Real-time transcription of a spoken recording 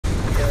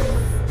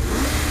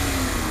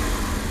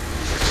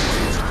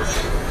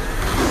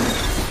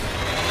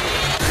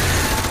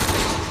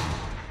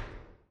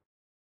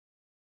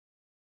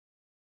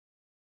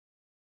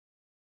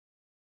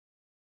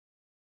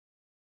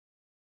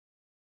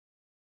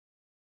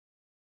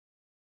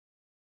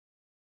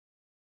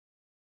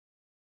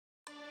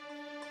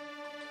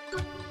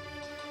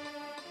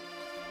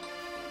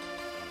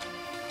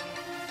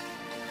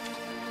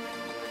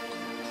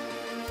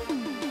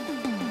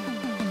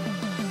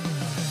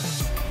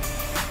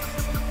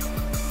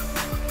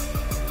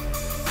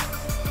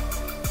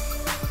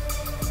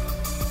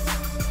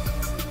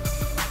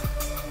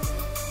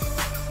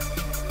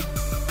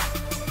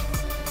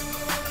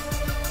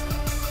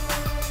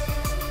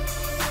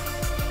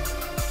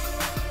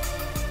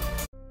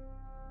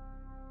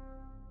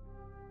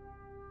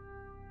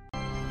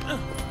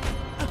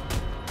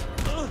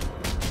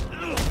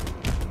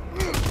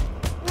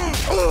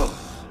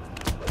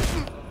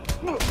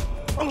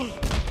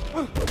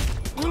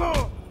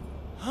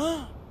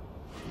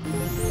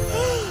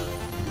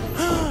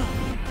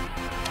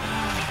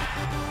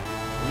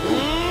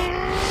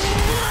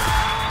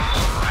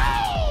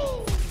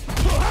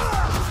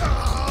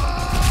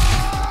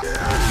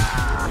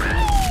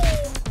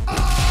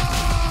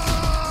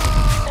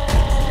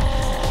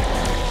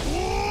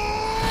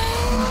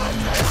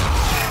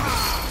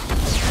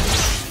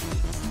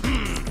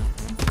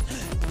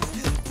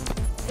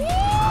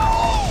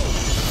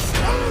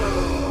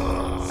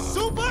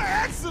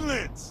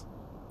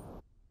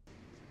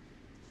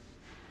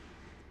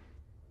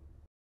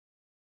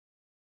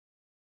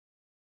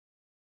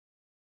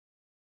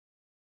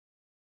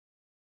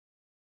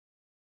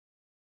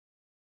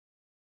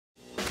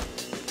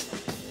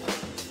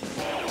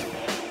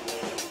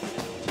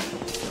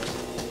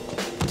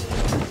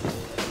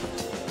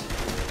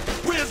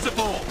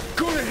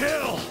Go to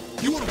hell!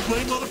 You wanna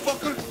play,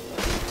 motherfucker?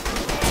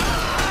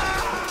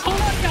 Oh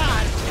my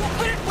god! You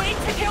couldn't wait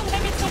to kill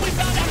him until we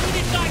found out who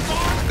these guys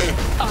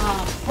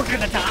are? We're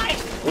gonna die?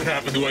 What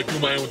happened to I do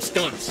my own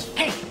stunts?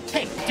 Hey,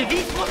 do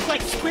these look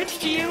like scripts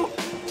to you?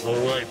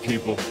 Alright,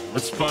 people.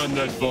 Let's find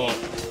that vault.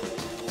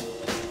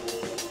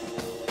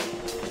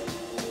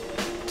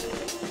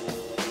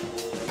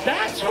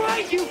 That's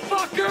right, you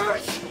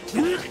fuckers!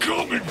 We're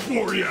coming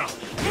for you!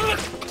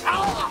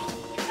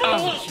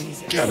 Oh,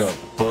 Jesus. Get up,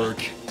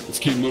 Burke. Let's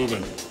keep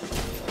moving.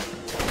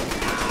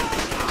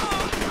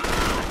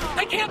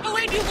 I can't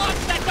believe you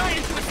launched that guy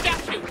into a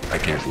statue! I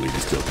can't believe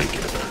you're still thinking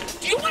about it.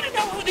 Do you want to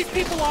know who these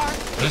people are?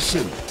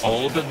 Listen,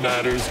 all that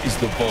matters is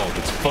the vault.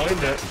 Let's find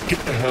that and get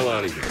the hell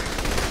out of here.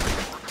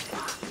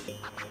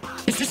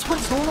 Is this what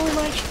it's normally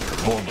like?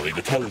 Normally,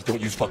 the tellers don't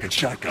use fucking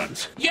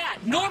shotguns. Yeah,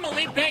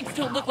 normally banks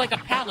don't look like a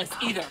palace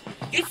either.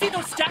 You see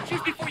those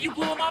statues before you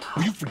blew them up?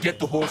 Will you forget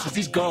the horses?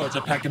 These guards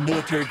are packed in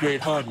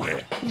military-grade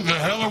hardware. Who the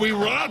hell are we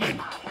robbing?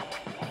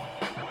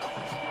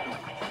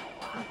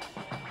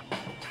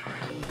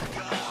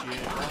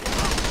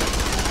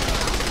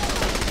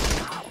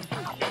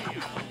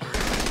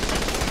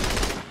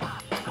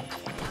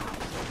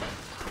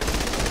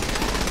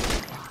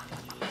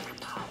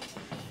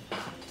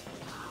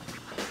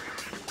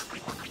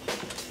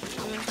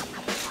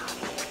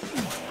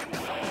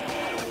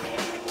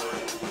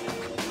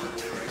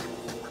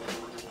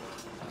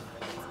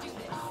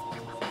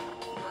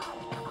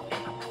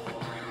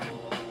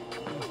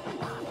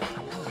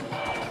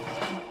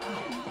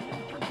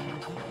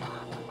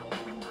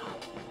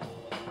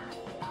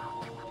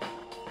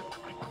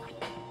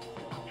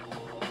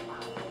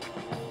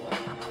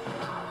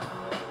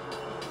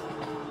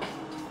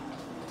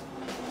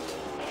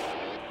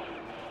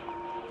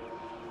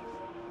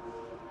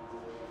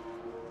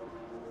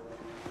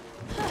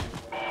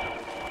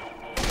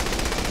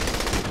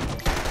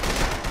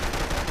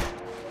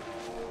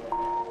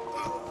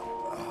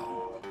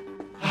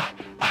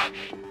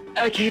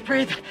 I can't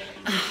breathe.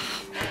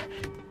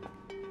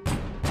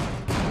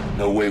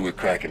 No way we're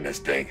cracking this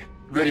thing.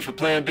 Ready for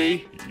plan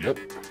B? Yep.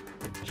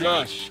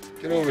 Josh,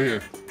 get over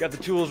here. Got the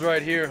tools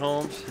right here,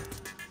 Holmes.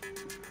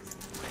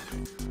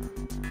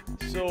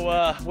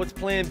 So, what's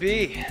plan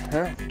B?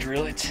 Huh?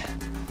 Drill it?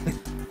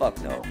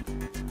 Fuck no.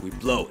 We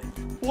blow it.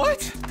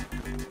 What?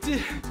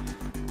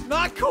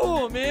 Not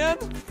cool, man!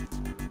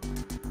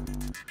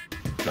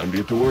 Time to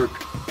get to work.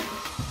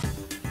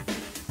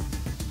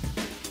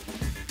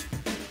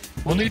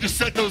 We'll need to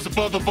set those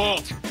above the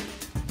vault.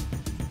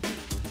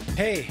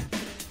 Hey,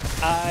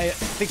 I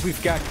think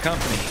we've got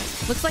company.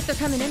 Looks like they're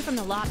coming in from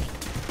the lobby.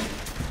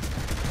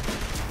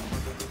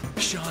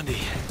 Shaundi,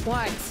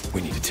 What?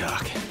 we need to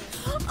talk.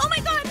 Oh my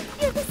god!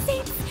 You're the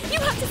Saints! You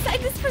have to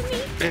sign this for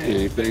me! Hey,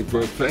 anything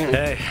for a fan?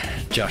 Hey,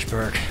 Josh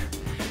Burke.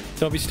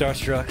 Don't be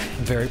starstruck.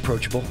 I'm very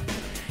approachable.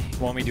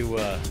 Want me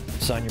to,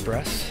 sign your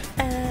breasts?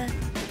 No.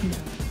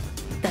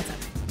 That's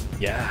alright.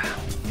 Yeah,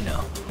 you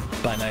know,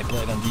 buy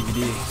Nightblade on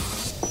DVD.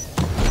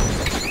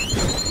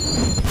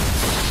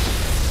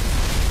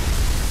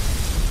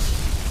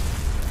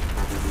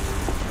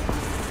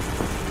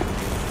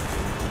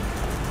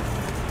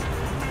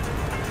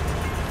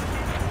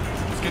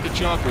 Let's get the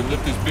chopper and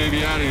lift this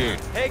baby out of here.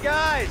 Hey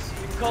guys,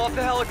 you can call up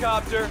the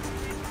helicopter.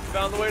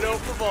 Found the way to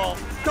open the vault.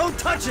 Don't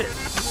touch it!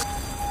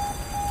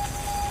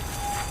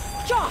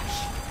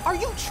 Josh! Are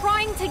you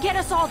trying to get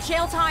us all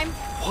jail time?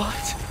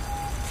 What?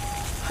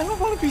 I don't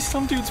want to be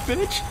some dude's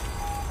bitch.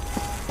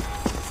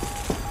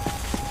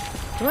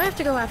 Do I have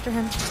to go after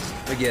him?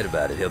 Forget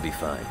about it, he'll be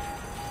fine.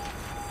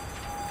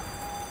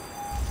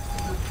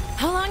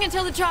 How long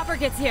until the chopper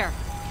gets here?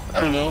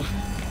 I don't know.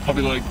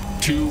 Probably like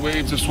 2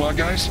 waves of SWAT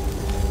guys.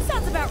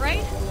 Sounds about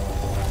right.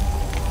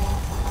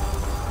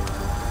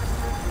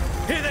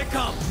 Here they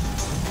come!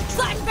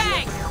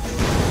 Flashbang!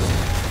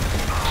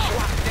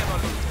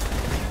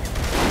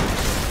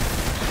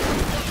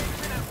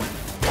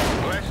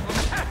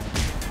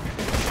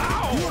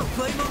 You wanna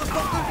play,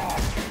 motherfucker?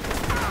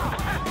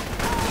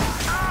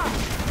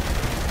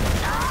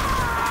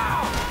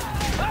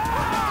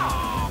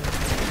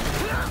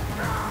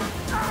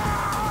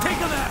 Take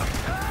him out!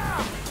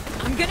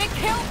 I'm gonna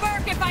kill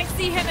Burke if I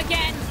see him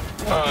again!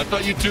 I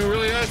thought you two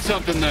really had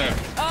something there.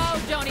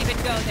 Oh, don't even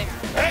go there.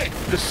 Hey,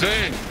 just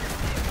saying.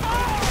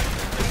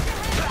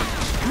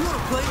 You wanna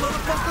play,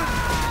 motherfucker?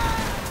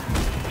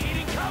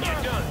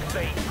 You're done,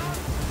 Satan.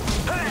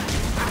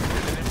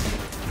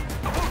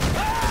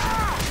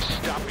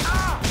 Stop it.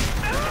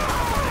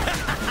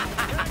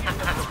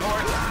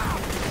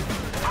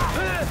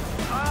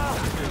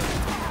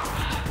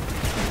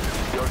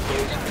 Your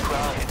days of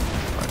crying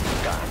are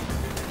done.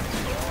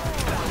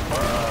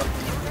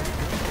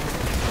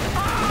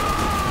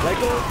 Like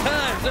old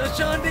times, huh,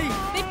 Shandy?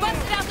 They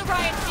busted out the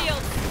riot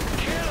shield.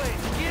 Killing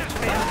gives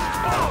me a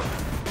spark.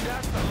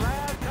 That's the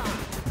last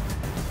time.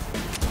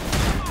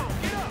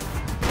 Get up.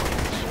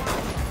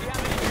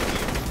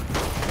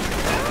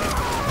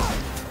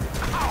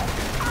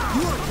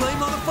 You wanna play,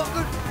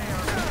 motherfucker?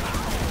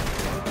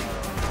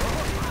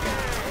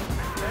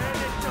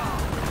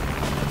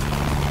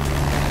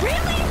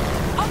 Really?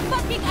 A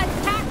fucking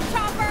attack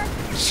chopper?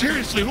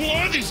 Seriously, who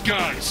are these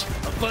guys?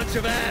 A bunch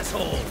of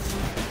assholes.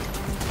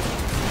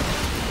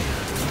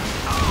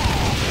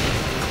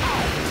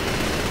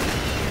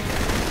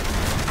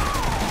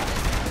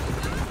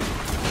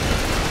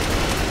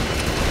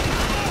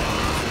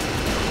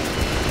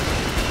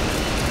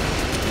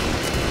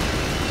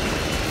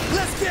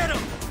 Let's get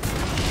him!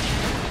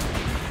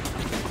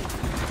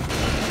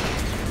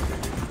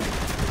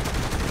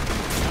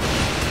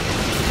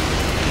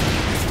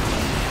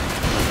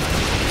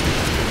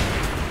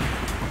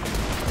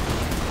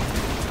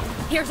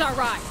 Here's our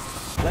ride.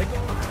 Like...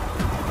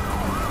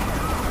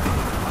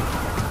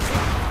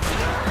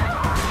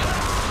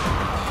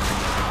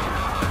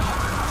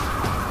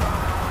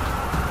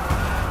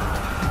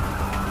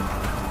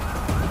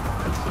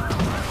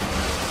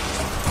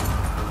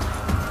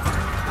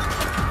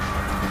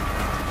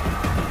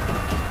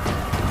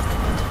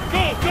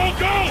 Go, go,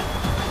 go!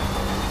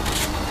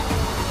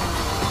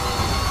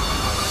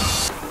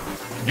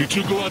 You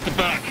two go out the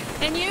back.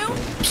 And you?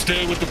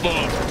 Stay with the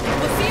bomb.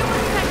 We'll see you when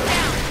we touch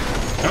down.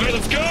 All right,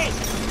 let's go!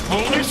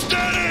 Hold her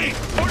steady!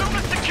 Where'd all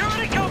the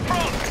security come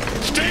from?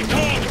 Stay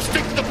calm and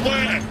stick to the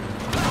plan!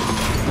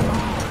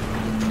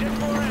 Get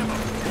more ammo.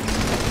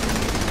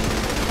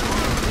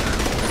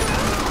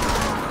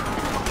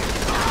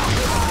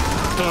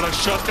 Thought I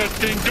shot that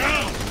thing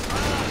down!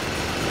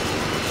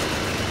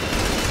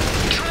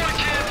 Troy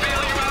can't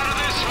bail you out of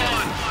this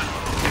one.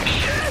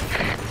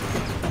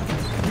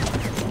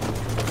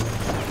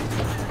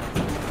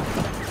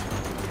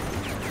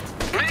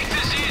 Make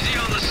this easy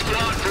on the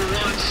squad for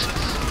once.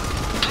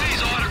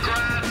 Please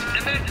autograph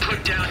and then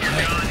put down your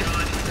gun.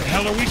 The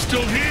hell are we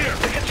still here?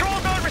 The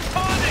control's not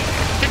responding.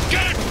 Then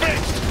get it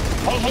fixed!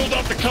 I'll hold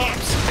off the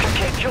cops!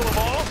 Can't kill them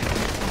all.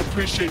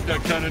 Appreciate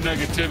that kind of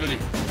negativity.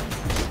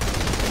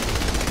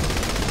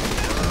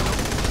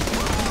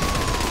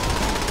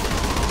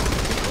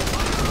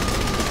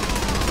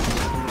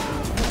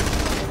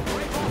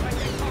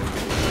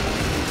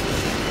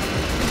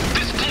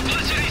 This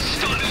publicity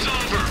stunt is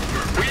over.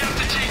 We have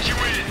to take you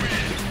in.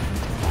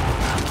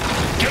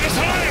 Get us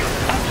higher!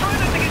 I'm trying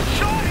not to get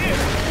shot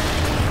here.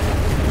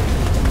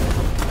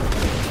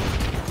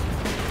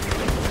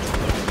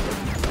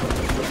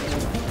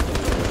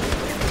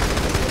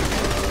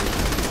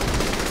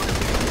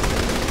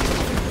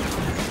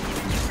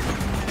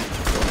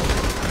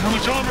 How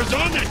much armor's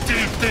on that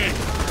damn thing?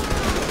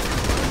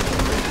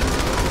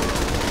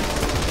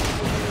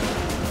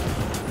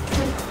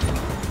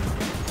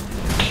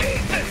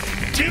 Jesus!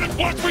 Damn it,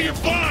 watch where you're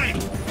flying!